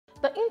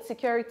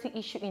insecurity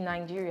issue in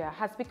Nigeria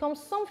has become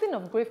something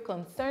of grave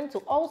concern to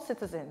all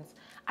citizens.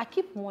 I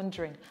keep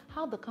wondering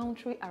how the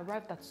country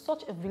arrived at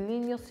such a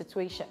villainous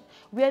situation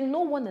where no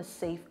one is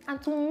safe,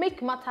 and to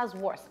make matters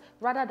worse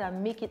rather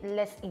than make it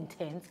less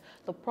intense,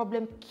 the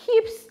problem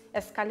keeps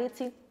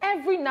escalating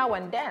every now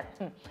and then.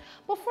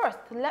 But first,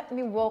 let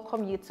me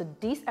welcome you to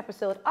this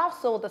episode of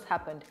So This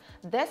Happened.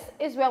 This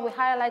is where we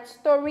highlight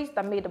stories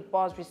that made the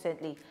buzz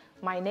recently.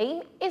 My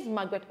name is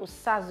Margaret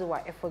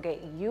Usazua Efoge.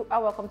 You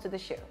are welcome to the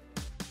show.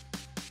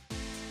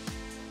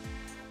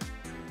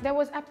 There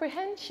was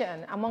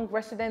apprehension among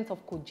residents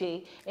of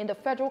Kuje in the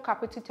Federal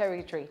Capital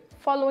Territory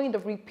following the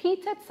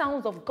repeated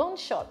sounds of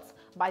gunshots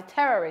by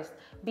terrorists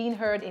being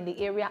heard in the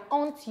area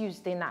on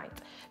Tuesday night.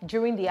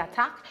 During the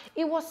attack,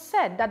 it was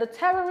said that the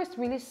terrorists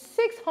released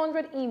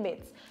 600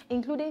 inmates,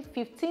 including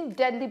 15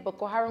 deadly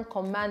Boko Haram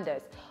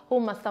commanders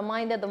who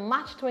masterminded the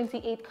March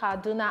 28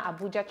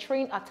 Kaduna-Abuja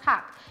train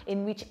attack,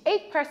 in which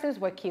 8 persons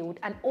were killed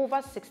and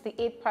over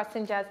 68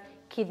 passengers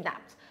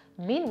kidnapped.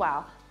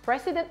 Meanwhile,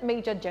 President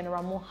Major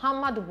General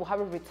Muhammadu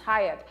Buhari,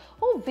 retired,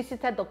 who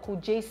visited the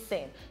Kuje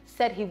scene,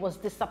 said he was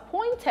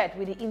disappointed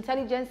with the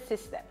intelligence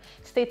system,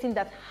 stating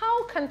that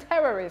how can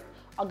terrorists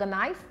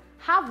organize,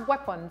 have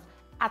weapons,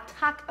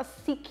 attack a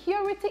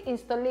security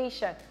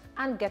installation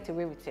and get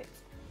away with it?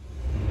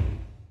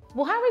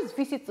 Buhari's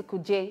visit to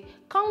Kuje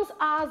comes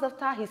hours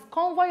after his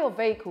convoy of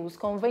vehicles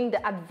conveying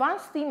the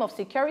advanced team of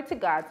security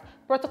guards,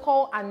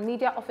 protocol and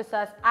media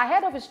officers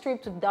ahead of his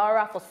trip to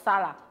Daura for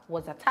Salah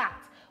was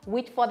attacked,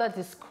 which further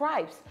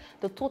describes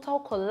the total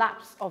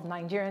collapse of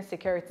Nigerian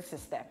security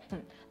system.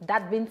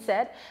 That being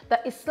said, the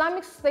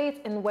Islamic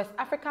State in West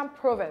African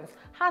province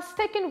has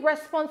taken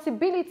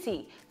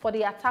responsibility for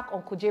the attack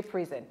on Kuje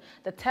prison.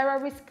 The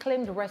terrorists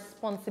claimed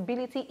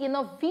responsibility in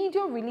a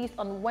video released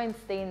on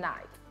Wednesday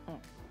night.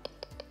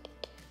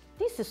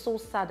 This is so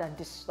sad and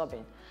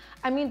disturbing.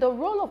 I mean, the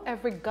role of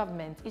every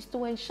government is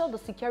to ensure the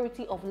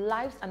security of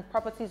lives and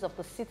properties of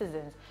the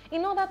citizens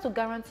in order to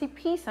guarantee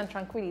peace and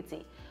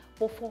tranquility.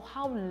 But for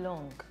how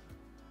long?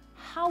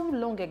 How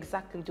long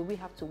exactly do we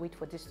have to wait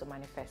for this to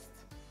manifest?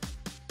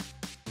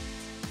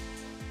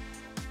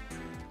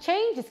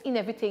 Change is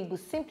inevitable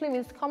simply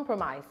means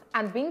compromise,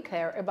 and being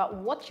clear about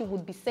what you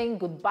would be saying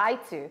goodbye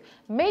to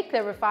may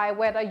clarify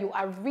whether you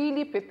are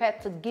really prepared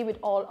to give it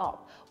all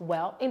up.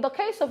 Well, in the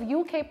case of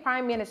UK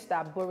Prime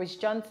Minister Boris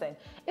Johnson,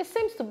 it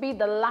seems to be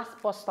the last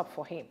bus stop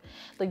for him.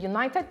 The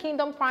United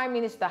Kingdom Prime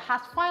Minister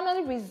has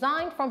finally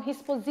resigned from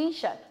his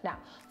position. Now,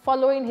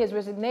 following his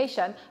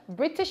resignation,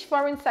 British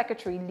Foreign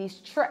Secretary Liz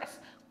Truss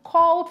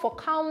called for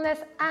calmness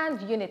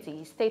and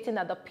unity, stating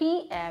that the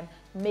PM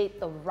made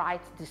the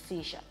right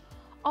decision.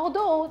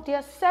 Although there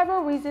are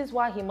several reasons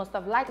why he must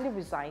have likely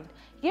resigned,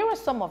 here are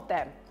some of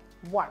them.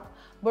 1.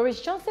 Boris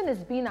Johnson is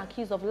being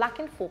accused of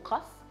lacking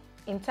focus,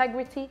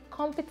 integrity,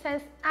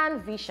 competence,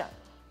 and vision.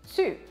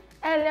 2.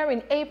 Earlier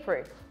in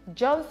April,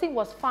 Johnson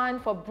was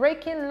fined for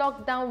breaking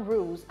lockdown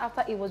rules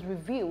after it was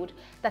revealed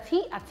that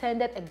he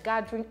attended a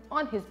gathering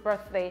on his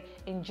birthday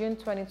in June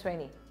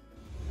 2020.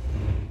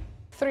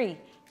 3.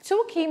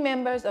 2 key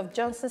members of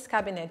Johnson's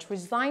cabinet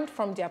resigned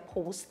from their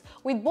posts,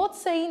 with both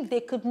saying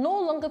they could no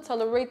longer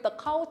tolerate the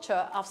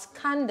culture of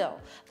scandal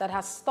that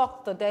has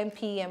stalked the then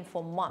PM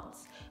for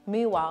months.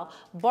 Meanwhile,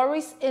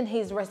 Boris, in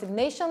his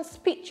resignation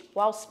speech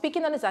while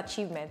speaking on his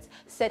achievements,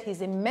 said he's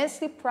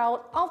immensely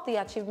proud of the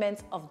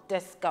achievements of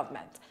this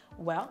government.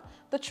 Well,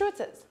 the truth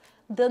is,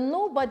 the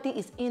nobody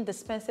is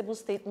indispensable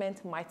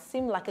statement might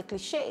seem like a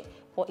cliche,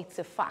 but it's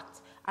a fact.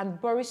 And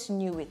Boris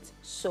knew it,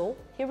 so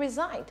he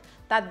resigned.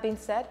 That being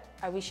said,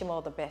 I wish him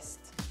all the best.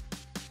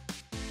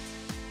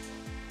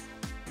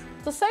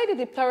 To say the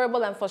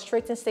deplorable and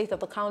frustrating state of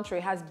the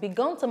country has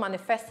begun to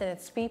manifest in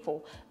its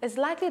people is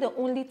likely the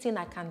only thing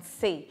I can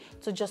say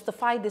to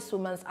justify this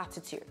woman's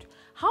attitude.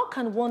 How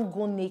can one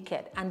go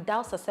naked and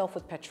douse herself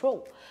with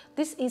petrol?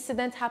 This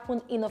incident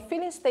happened in a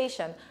filling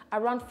station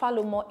around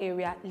Falomo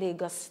area,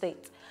 Lagos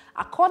State.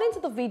 According to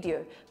the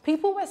video,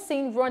 people were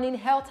seen running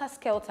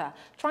helter-skelter,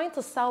 trying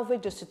to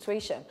salvage the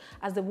situation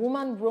as the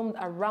woman roamed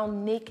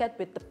around naked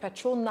with the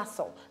petrol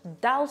nozzle,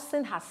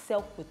 dousing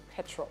herself with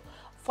petrol.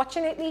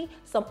 Fortunately,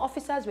 some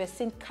officers were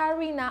seen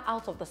carrying her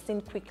out of the scene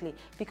quickly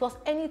because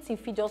anything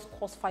could just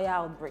cause fire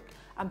outbreak.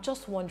 I'm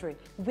just wondering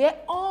where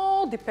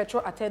all the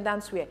petrol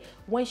attendants were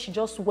when she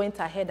just went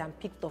ahead and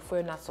picked the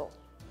fuel nozzle.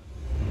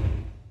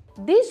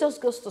 This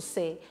just goes to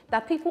say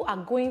that people are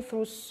going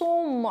through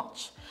so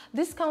much.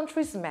 This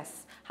country's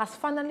mess has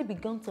finally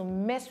begun to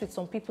mess with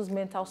some people's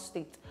mental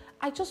state.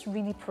 I just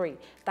really pray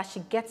that she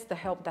gets the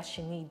help that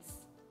she needs.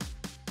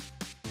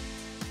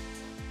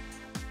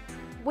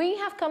 We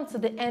have come to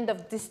the end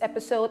of this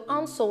episode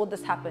on So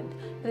This Happened.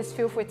 Please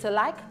feel free to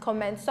like,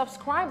 comment,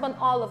 subscribe on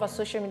all of our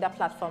social media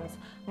platforms.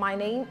 My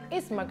name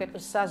is Margaret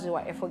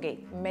Usazua Efoge.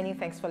 Many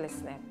thanks for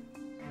listening.